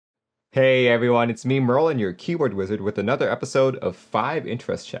Hey everyone, it's me Merlin, your keyboard wizard, with another episode of 5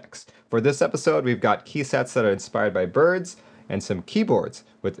 interest checks. For this episode, we've got key sets that are inspired by birds and some keyboards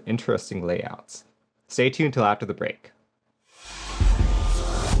with interesting layouts. Stay tuned till after the break.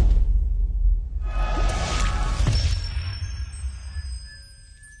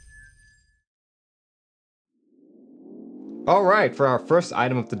 Alright, for our first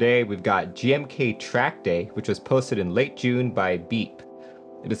item of the day, we've got GMK Trackday, which was posted in late June by Beak.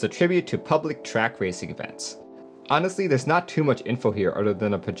 It is a tribute to public track racing events. Honestly, there's not too much info here other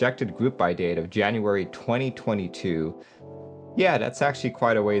than a projected group buy date of January 2022. Yeah, that's actually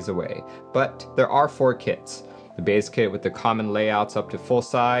quite a ways away, but there are 4 kits. The base kit with the common layouts up to full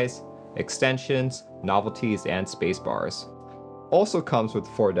size, extensions, novelties, and spacebars. Also comes with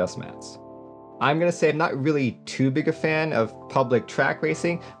 4 dust mats. I'm gonna say I'm not really too big a fan of public track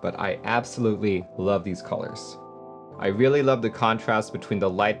racing, but I absolutely love these colors. I really love the contrast between the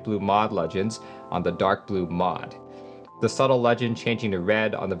light blue mod legends on the dark blue mod. The subtle legend changing to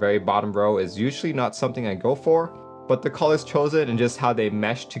red on the very bottom row is usually not something I go for, but the colors chosen and just how they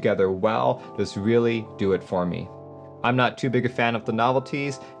mesh together well just really do it for me. I'm not too big a fan of the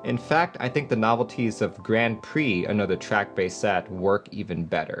novelties. In fact, I think the novelties of Grand Prix, another track-based set, work even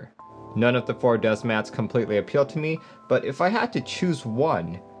better. None of the 4 dust mats completely appeal to me, but if I had to choose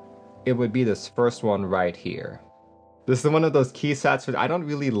one, it would be this first one right here. This is one of those key sets which I don't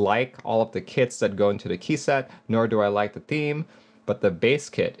really like all of the kits that go into the key set, nor do I like the theme, but the base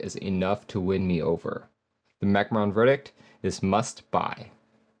kit is enough to win me over. The MechMerlin verdict is must buy.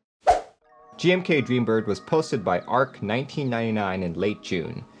 GMK Dreambird was posted by ARC 1999 in late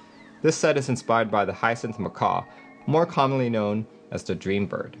June. This set is inspired by the hyacinth macaw, more commonly known as the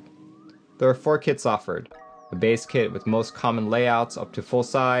Dreambird. There are 4 kits offered: the base kit with most common layouts up to full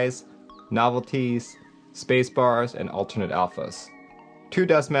size, novelties, spacebars, and alternate alphas. 2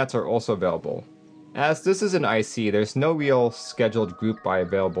 dust mats are also available. As this is an IC, there's no real scheduled group buy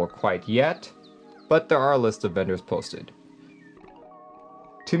available quite yet, but there are a list of vendors posted.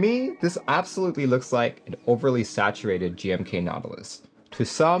 To me, this absolutely looks like an overly saturated GMK Nautilus. To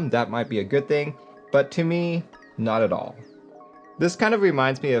some, that might be a good thing, but to me, not at all. This kind of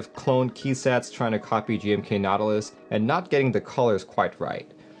reminds me of cloned key sets trying to copy GMK Nautilus and not getting the colors quite right.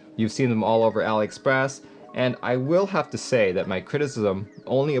 You've seen them all over AliExpress, and I will have to say that my criticism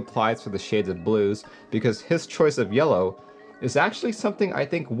only applies for the shades of blues because his choice of yellow is actually something I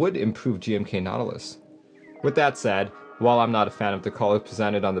think would improve GMK Nautilus. With that said, while I'm not a fan of the colors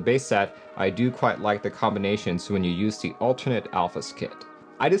presented on the base set, I do quite like the combinations when you use the alternate alphas kit.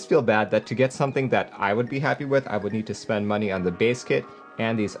 I just feel bad that to get something that I would be happy with, I would need to spend money on the base kit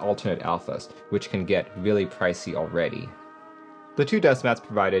and these alternate alphas, which can get really pricey already. The 2 dust mats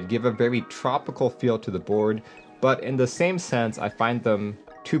provided give a very tropical feel to the board, but in the same sense I find them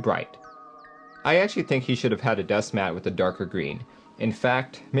too bright. I actually think he should have had a dust mat with a darker green. In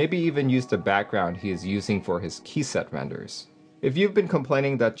fact, maybe even use the background he is using for his key set renders. If you've been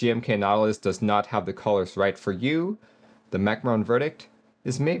complaining that GMK Nautilus does not have the colors right for you, the MechMerlin verdict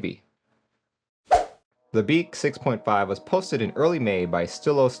is maybe. The Beak 6.5 was posted in early May by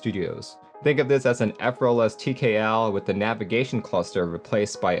Stillo Studios. Think of this as an F-Rolless TKL with the navigation cluster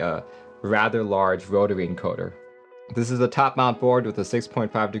replaced by a rather large rotary encoder. This is a top mount board with a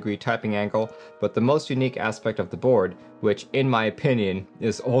 6.5 degree typing angle, but the most unique aspect of the board, which in my opinion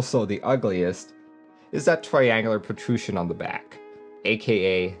is also the ugliest, is that triangular protrusion on the back,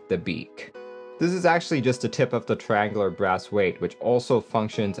 aka the beak. This is actually just the tip of the triangular brass weight, which also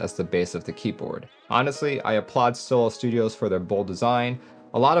functions as the base of the keyboard. Honestly, I applaud Stillo Studios for their bold design.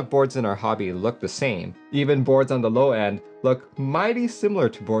 A lot of boards in our hobby look the same. Even boards on the low end look mighty similar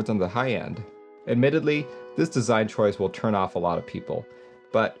to boards on the high end. Admittedly, this design choice will turn off a lot of people,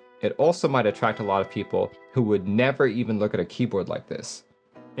 but it also might attract a lot of people who would never even look at a keyboard like this.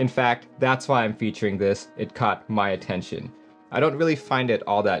 In fact, that's why I'm featuring this. It caught my attention. I don't really find it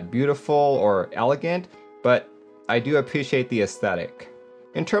all that beautiful or elegant, but I do appreciate the aesthetic.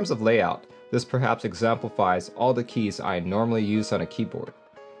 In terms of layout, this perhaps exemplifies all the keys I normally use on a keyboard.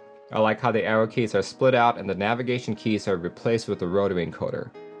 I like how the arrow keys are split out and the navigation keys are replaced with a rotary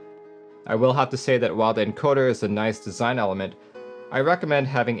encoder. I will have to say that while the encoder is a nice design element, I recommend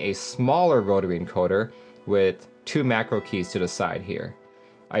having a smaller rotary encoder with 2 macro keys to the side here.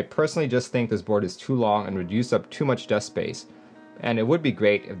 I personally just think this board is too long and would use up too much desk space, and it would be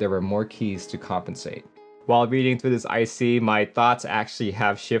great if there were more keys to compensate. While reading through this IC, my thoughts actually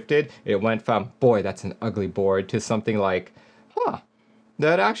have shifted. It went from, boy, that's an ugly board, to something like,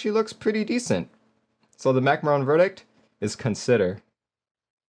 that actually looks pretty decent. So the MechMerlin verdict is consider.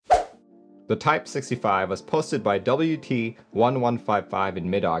 The Typ65 was posted by WT1155 in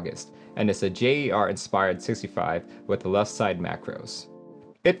mid-August, and is a JER-inspired 65 with the left side macros.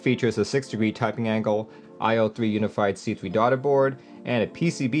 It features a 6-degree typing angle, IO3 unified C3 daughter board, and a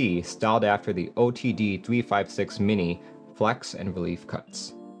PCB styled after the OTD356 Mini flex and relief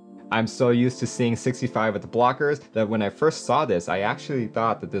cuts. I'm so used to seeing 65 with the blockers that when I first saw this, I actually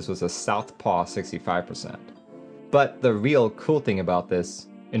thought that this was a southpaw 65%. But the real cool thing about this,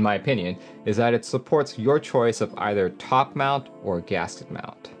 in my opinion, is that it supports your choice of either top mount or gasket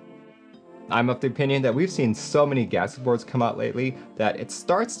mount. I'm of the opinion that we've seen so many gasket boards come out lately that it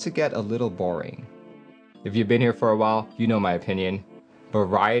starts to get a little boring. If you've been here for a while, you know my opinion.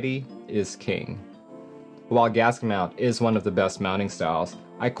 Variety is king. While gasket mount is one of the best mounting styles,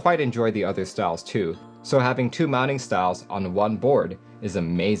 I quite enjoy the other styles too, so having two mounting styles on one board is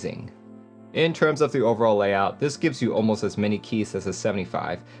amazing. In terms of the overall layout, this gives you almost as many keys as a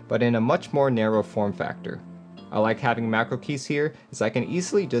 75, but in a much more narrow form factor. I like having macro keys here, as I can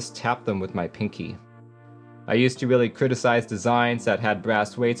easily just tap them with my pinky. I used to really criticize designs that had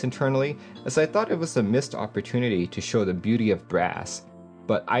brass weights internally, as I thought it was a missed opportunity to show the beauty of brass,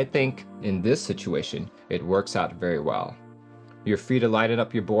 but I think in this situation, it works out very well. You're free to lighten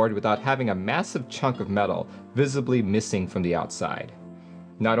up your board without having a massive chunk of metal visibly missing from the outside.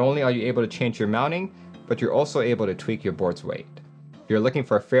 Not only are you able to change your mounting, but you're also able to tweak your board's weight. If you're looking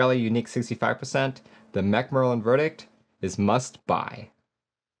for a fairly unique 65%, the MechMerlin verdict is must buy.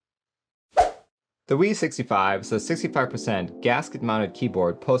 The Wii 65 is a 65% gasket-mounted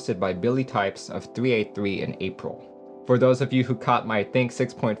keyboard posted by Billy Types of 383 in April. For those of you who caught my Think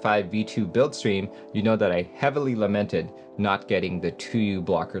 6.5 V2 build stream, you know that I heavily lamented not getting the 2U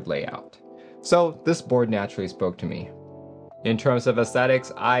blockered layout. So this board naturally spoke to me. In terms of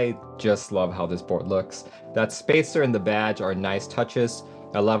aesthetics, I just love how this board looks. That spacer and the badge are nice touches.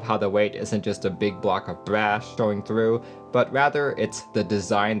 I love how the weight isn't just a big block of brass showing through, but rather it's the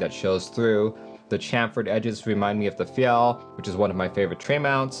design that shows through. The chamfered edges remind me of the Fiel, which is one of my favorite tray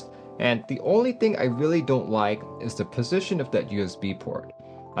mounts. And the only thing I really don't like is the position of that USB port.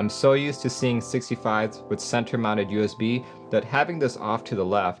 I'm so used to seeing 65s with center-mounted USB that having this off to the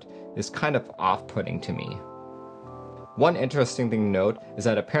left is kind of off-putting to me. One interesting thing to note is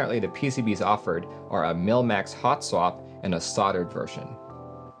that apparently the PCBs offered are a Mil-Max hot swap and a soldered version.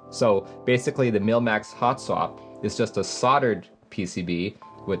 So basically the Mil-Max hot swap is just a soldered PCB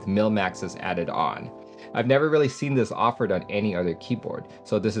with Mil-Maxes added on. I've never really seen this offered on any other keyboard,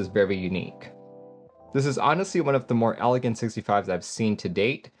 so this is very unique. This is honestly one of the more elegant 65s I've seen to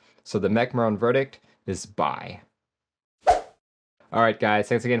date, so the MechMerlin verdict is buy. Alright guys,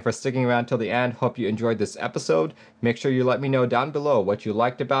 thanks again for sticking around till the end. Hope you enjoyed this episode. Make sure you let me know down below what you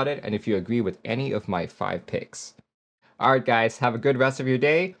liked about it and if you agree with any of my 5 picks. Alright guys, have a good rest of your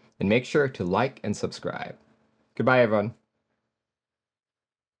day, and make sure to like and subscribe. Goodbye everyone.